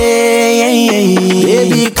my pain.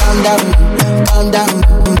 Baby, calm down.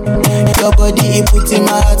 Your body, it put in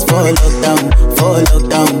my heart for lockdown. Oh,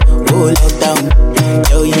 lockdown.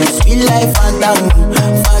 Yo, you sweet life, phantom.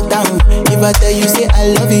 If I tell you say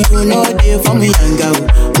I love you, you know they for me, young girl.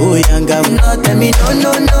 Oh, young girl. No, tell me no.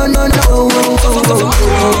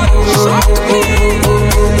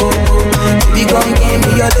 Baby, gon' give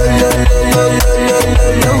me your lo.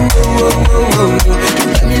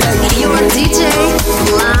 Your DJ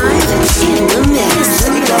live in the mix.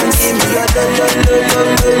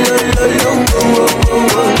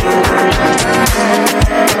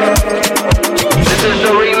 This is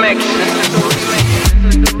the remix.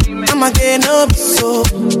 I'ma get no be so.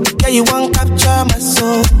 Yeah, you won't capture my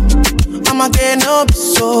soul. I'ma get no be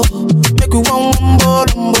so. Make you want umbo.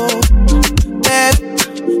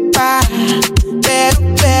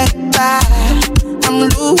 I'm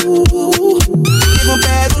loose. Even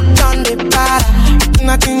better done the para.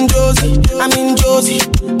 Nothing Josie, I'm in Josie.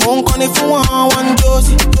 Won't call if you want one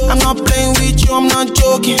Josie. I'm not playing with you, I'm not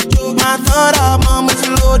joking. My thought of mom is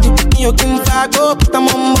loaded. You can tag up, but I'm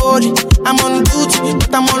on board. I'm on duty,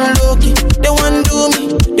 but I'm on low-key. They want do me,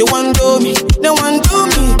 cause they want do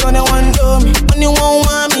me. When you won't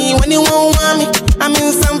want me, I'm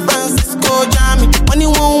in San Francisco, Jammy. When you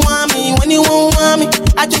won't want me,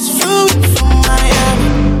 I just flew from Miami.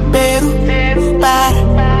 Peru,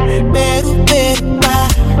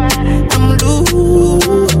 I'm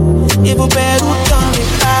loose. Even Peru done me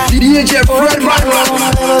bad. DJ Fred Butler,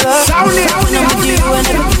 sound it.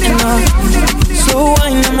 So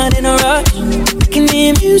I'm not in a rush. Can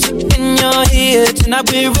hear music in your ear.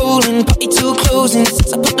 Tonight we're rolling, party till closing.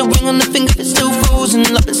 Since I put the ring on the finger, it's still frozen.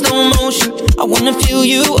 Love in slow motion. I wanna feel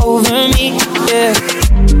you over me, yeah.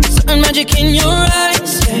 Certain magic in your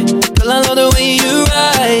eyes, yeah. Girl, I love the way you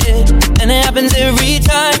ride it, and it happens every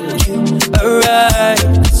time you arrive.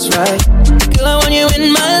 That's right. Girl, I want you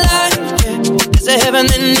in my life, yeah. It's a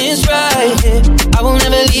heaven and it's right, yeah. I will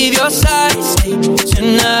never leave your side. Stay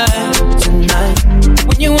tonight.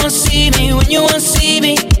 When you won't see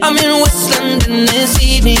me, I'm in West London this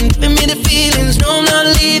evening. Giving me the feelings, no I'm not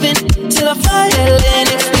leaving till I fly LA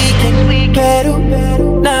next weekend. Peru,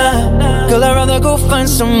 nah. Girl, I'd rather go find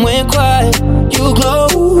somewhere quiet. You glow,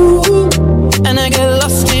 and I get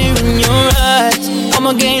lost here in your eyes.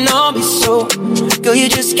 I'ma gain all be so. Girl, you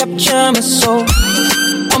just capture my soul.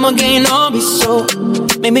 I'ma gain all be so.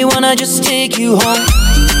 Make me wanna just take you home.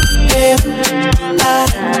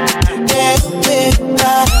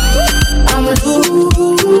 I'm loose.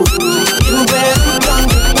 You better come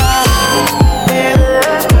to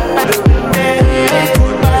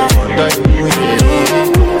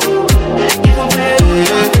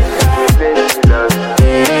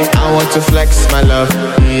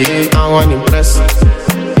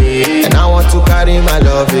my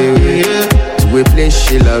love away to a place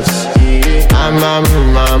she loves. I'm a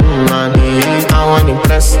man, I want to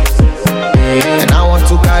impress. And I want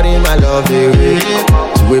to carry my love away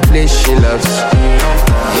to a place she loves.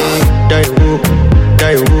 Tayc, oh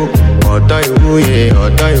Tayc, yeah, oh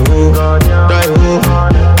Tayc, Tayc,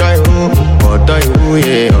 oh Tayc, yeah, oh Tayc, Tayc, oh Tayc,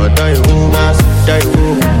 yeah, oh Tayc,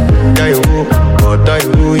 Tayc, oh Tayc,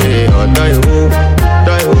 yeah, oh Tayc.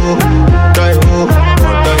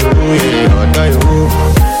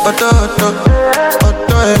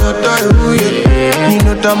 You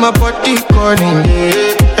know that my body calling,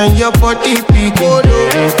 and your body picking.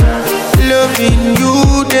 Loving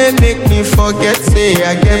you, they make me forget, say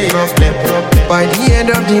I get problem. By the end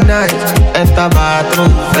of the night, enter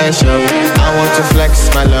bathroom, fresh up. I want to flex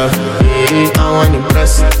my love, I want to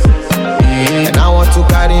impress. And I want to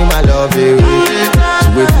carry my love away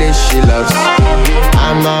to a place she loves.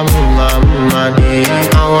 I'm a man,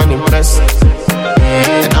 I want to impress.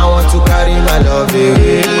 And I want to carry my love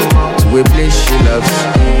away to a place she loves.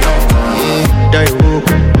 Tayc, oh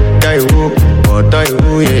Tayc, yeah, oh Tayc,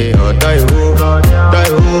 Tayc, Tayc,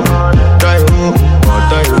 oh Tayc, yeah, oh Tayc, Tayc, oh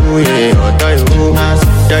Tayc, yeah, oh Tayc,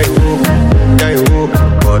 Tayc, Tayc,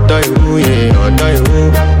 oh Tayc, yeah, oh Tayc.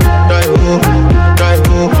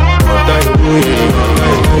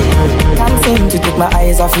 Can't seem to take my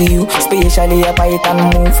eyes off of you, especially up I can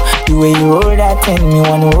move. The way you hold that thing, me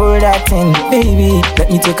wanna hold that thing. Baby, let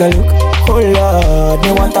me take a look. Oh Lord,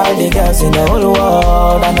 me want all the girls in the whole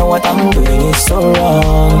world. I know what I'm doing is so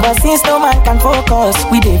wrong, but since no man can focus,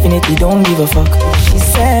 we definitely don't give a fuck. She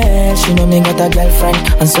said she know me got a girlfriend,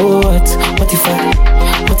 and so what? What if I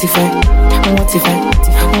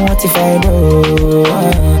do?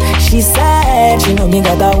 She said she know me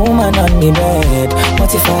got a woman on me bed.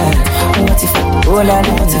 What if I, oh la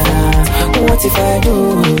la, what if I do?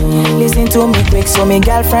 Listen to me quick, so me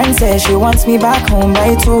girlfriend says she wants me back home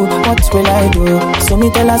by 2. What will I do? So me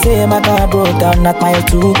tell her say my car broke down at mile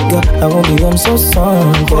 2. Girl, I won't be home so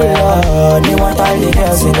soon. Oh Lord, me want all the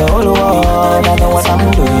girls in the whole world. I know what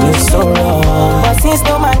I'm doing is so wrong, but since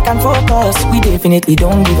no man can focus, we definitely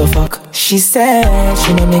don't give a fuck. She said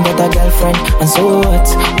she know me got a girlfriend, and so what?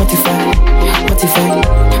 What if I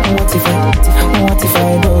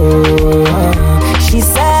do? She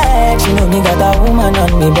said she know me got a woman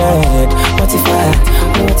on me bed. What if I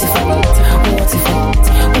do?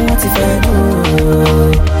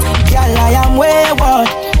 Girl, I am wayward,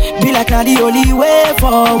 be like not the only way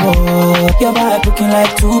forward. Your vibe looking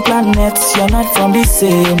like 2 planets, you're not from the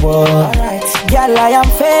same world. Girl, I am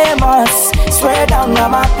famous, swear down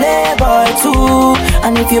I'm a playboy too.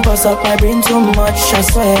 And if you bust up my brain too much, I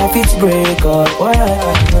swear if it's break up.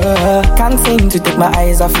 Can't seem to take my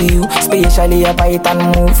eyes off of you, especially if I and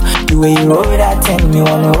move. The way you roll that thing, me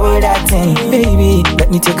wanna hold that thing. Baby, let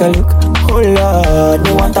me take a look. Oh Lord,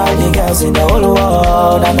 me want all the girls in the whole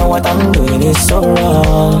world. I know what I'm doing is so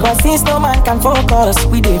wrong, but since no man can focus,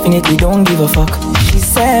 we definitely don't give a fuck. She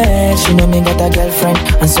said she know me got a girlfriend,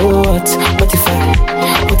 and so what? What if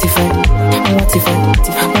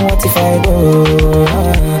I do?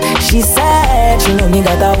 She said she know me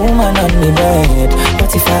got a woman on me bed.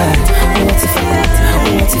 What if I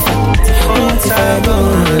do?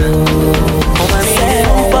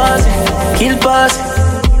 Kill pause.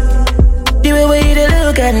 The way you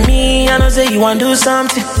look at me, I know say you want do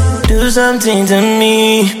something to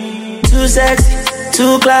me. Too sexy,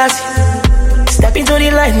 too classy. Step into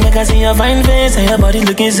the light, make I see your fine face, and your body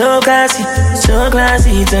looking so classy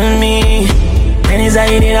to me.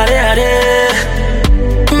 Anxiety,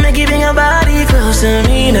 make you bring your body close to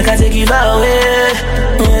me, like I take you far away.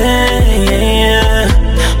 Yeah.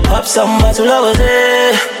 Pop some bottle of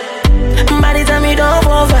it. By the time you don't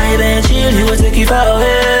go vibe and chill, you will take you far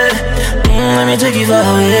away. Let me take you far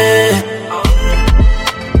away.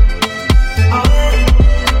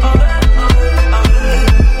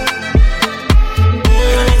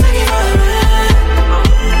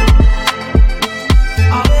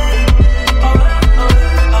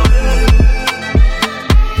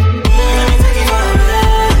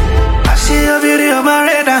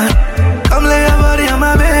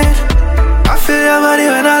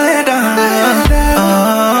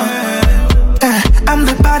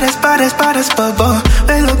 Baddest bubble.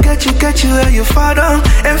 When look at you,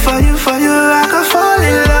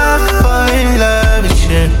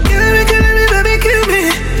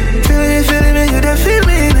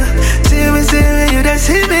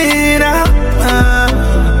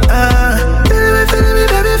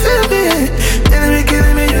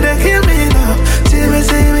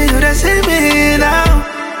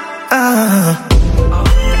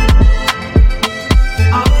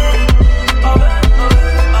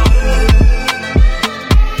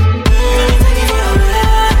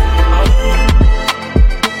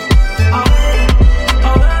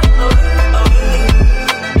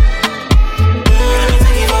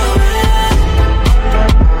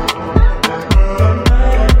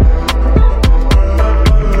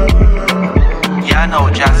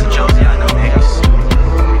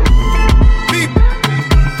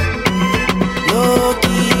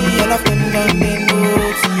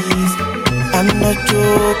 I'm not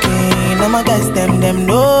joking, all my guys, them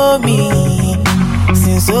know me.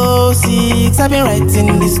 Since 06, I've been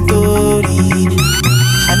writing this story.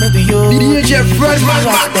 I know the yo, DJ Fred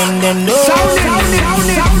them know me.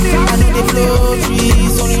 I know the flow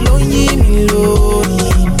trees, only lonely me lonely.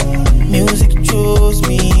 Music chose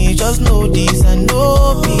me, just know this and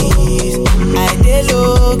know peace. I dey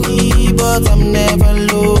low key, but I'm never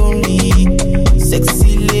lonely.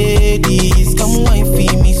 Sexy ladies, come wine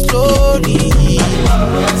for me slowly.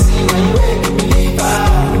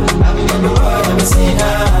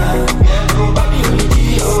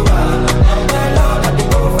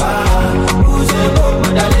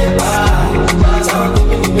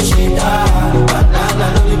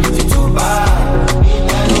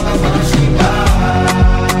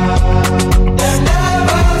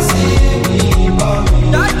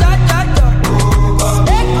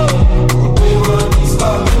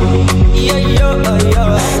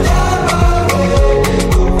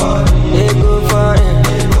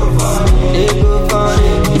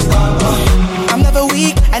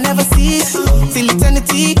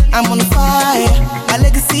 I'm on fire, my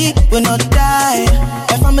legacy will not die.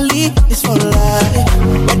 My family is for life.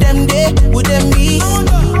 But them day, with them me,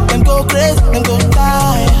 them go crazy, them go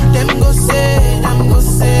die. Them go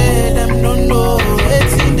say, them don't know.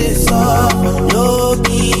 It's in this song, low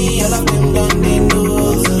key, all of them done they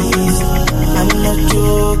know this. I'm not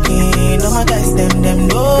joking, all my guys, them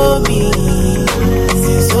know me.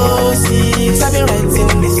 Since 06, I've been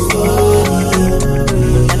writing this story.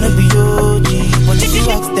 I know be OG. If you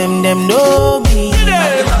ask them know me.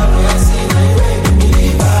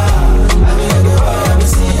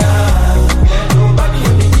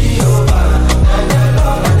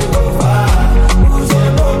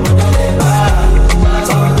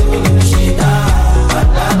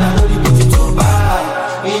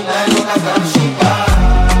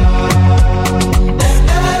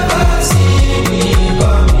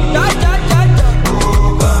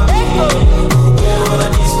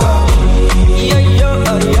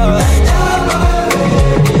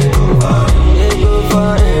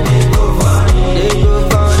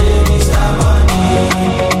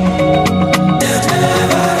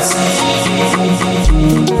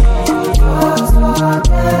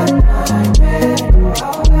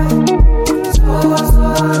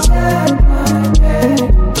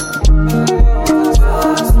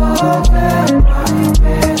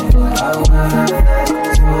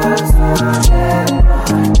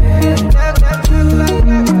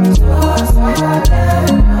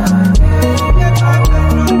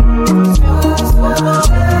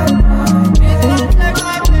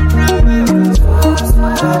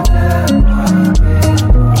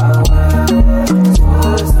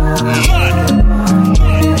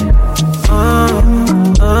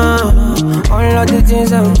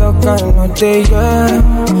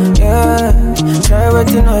 Yeah. Try what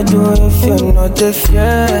you not do if you're not the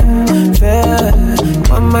fair.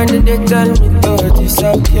 My mind they tell me to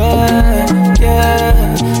disappear.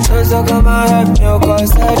 Yeah. So come and help me,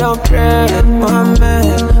 cause I don't pray.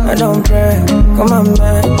 Mohammed, I don't pray. Come on,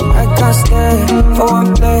 man, I can't stay for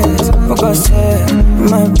one place. For God's sake,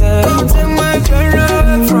 my bed. Take my girl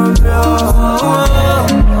away from you.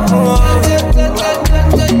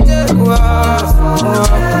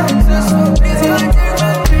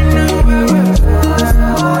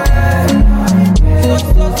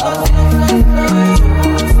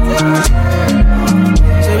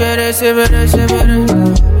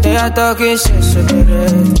 They are talking shit,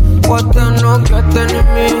 what them no getting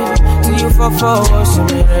me? See you for what's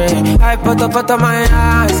me? I put up my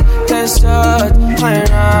eyes, then shut my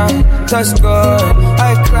right, that's good.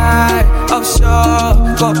 I cry, offshore,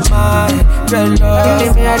 got my dread love.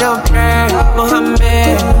 Leave me, I don't pray, Mohammed,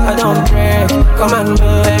 I don't pray. Come on,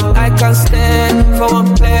 man, I can't stay for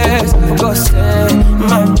one place. For God's sake,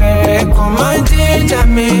 my babe, come and teach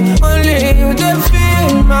me. Only you can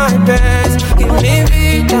feel my best. Give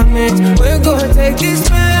me vitamins, we're gonna take these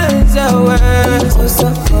pains away.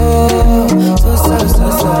 So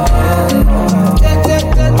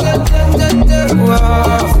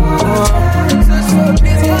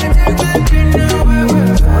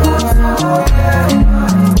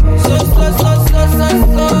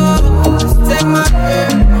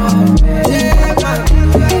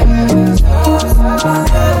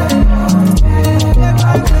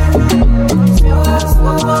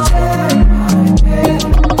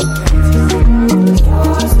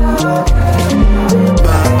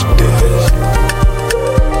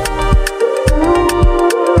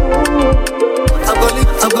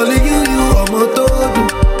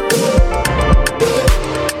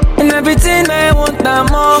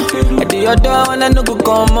I do your door and I no go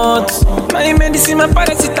come out. My medicine, my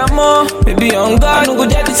paracetamol. Baby, on God, no go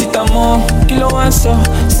get the citamol. Kilo one so,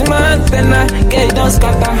 see my antenna, get it done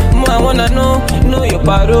scatter. I wanna know your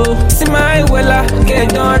paro. See my wella, get it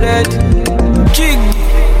done red. Jig.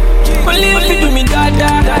 Only if you do me da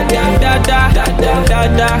da da da da da da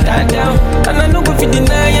da da da. And I no go fit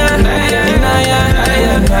deny ya.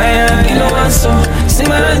 Kilo one so, see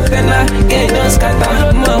my antenna, get it done scatter.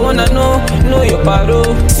 I wanna know your paro.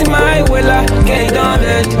 See my wella, get it done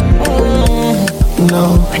red. No,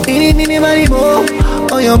 any more.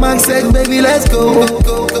 On your man said, baby, let's go.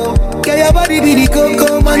 Get your body be the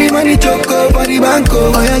coco, money choco, body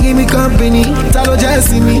banco. Oh yeah, give me company, talo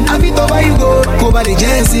just me. I fit over you go by the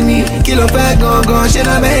Jesse me. Kilo fat go, shit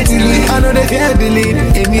I'm mentally. I know they can't believe,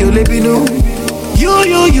 Emi Olepino. You,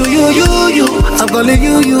 I'm calling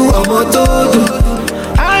you, I'm a todo.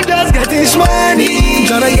 I'm just getting money,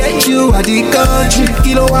 tryna get you out the country.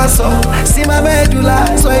 Kilo waso, see my medulla,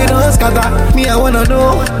 so you don't scatter. Me, I wanna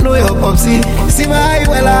know your popsy. See my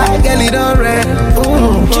wella, get it on red.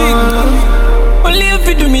 Only if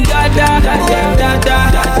you do me da da da da da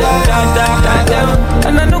da da da da.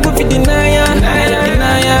 And I no go fit deny ya.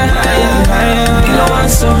 Kilo one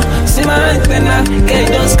so, see my antenna, get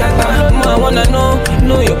it done scatter. I wanna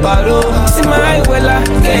know your paro. See my wella,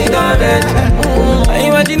 get it done red. My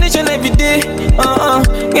imagination every day.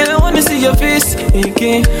 Girl, I wanna see your face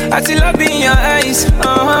again. I see love in your eyes.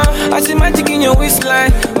 I see magic in your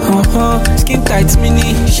waistline. Skin tight,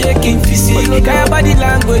 mini, shaking physique. Got your body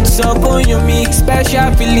language, so go on your mix.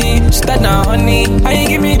 Special feeling, start now, honey. And you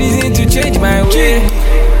give me reason to change my way.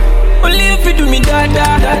 Only if you do me da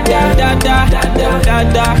da da da da da da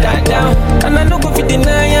da da da. And I no go fit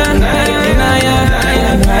deny ya.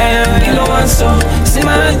 Kilo one so, see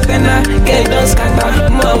my antenna, get it done scatter.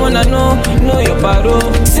 I wanna know your paro.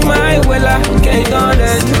 See my wella, get it done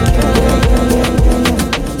red.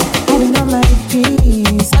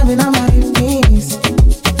 I've been on my peace.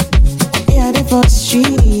 Yeah, the first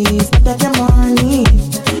streets, but that the money.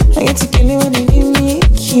 I get to kill you when they give me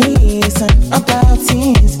keys and about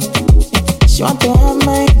things. She want to have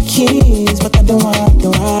my keys, but I don't want to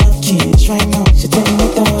have keys right now. She tell me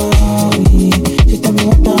what are we? She tell me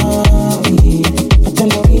what are we? I tell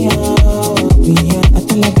her we are. I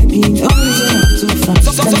tell her baby, no, you're too fast.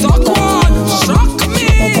 Shock me.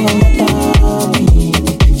 I tell her what are we?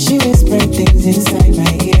 She whisper things inside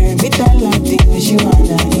my ear. Me tell her things she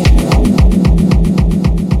wanna hear.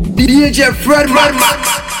 DJ Fred Max.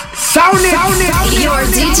 Sound it. Your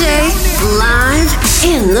DJ live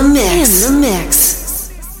in the mix.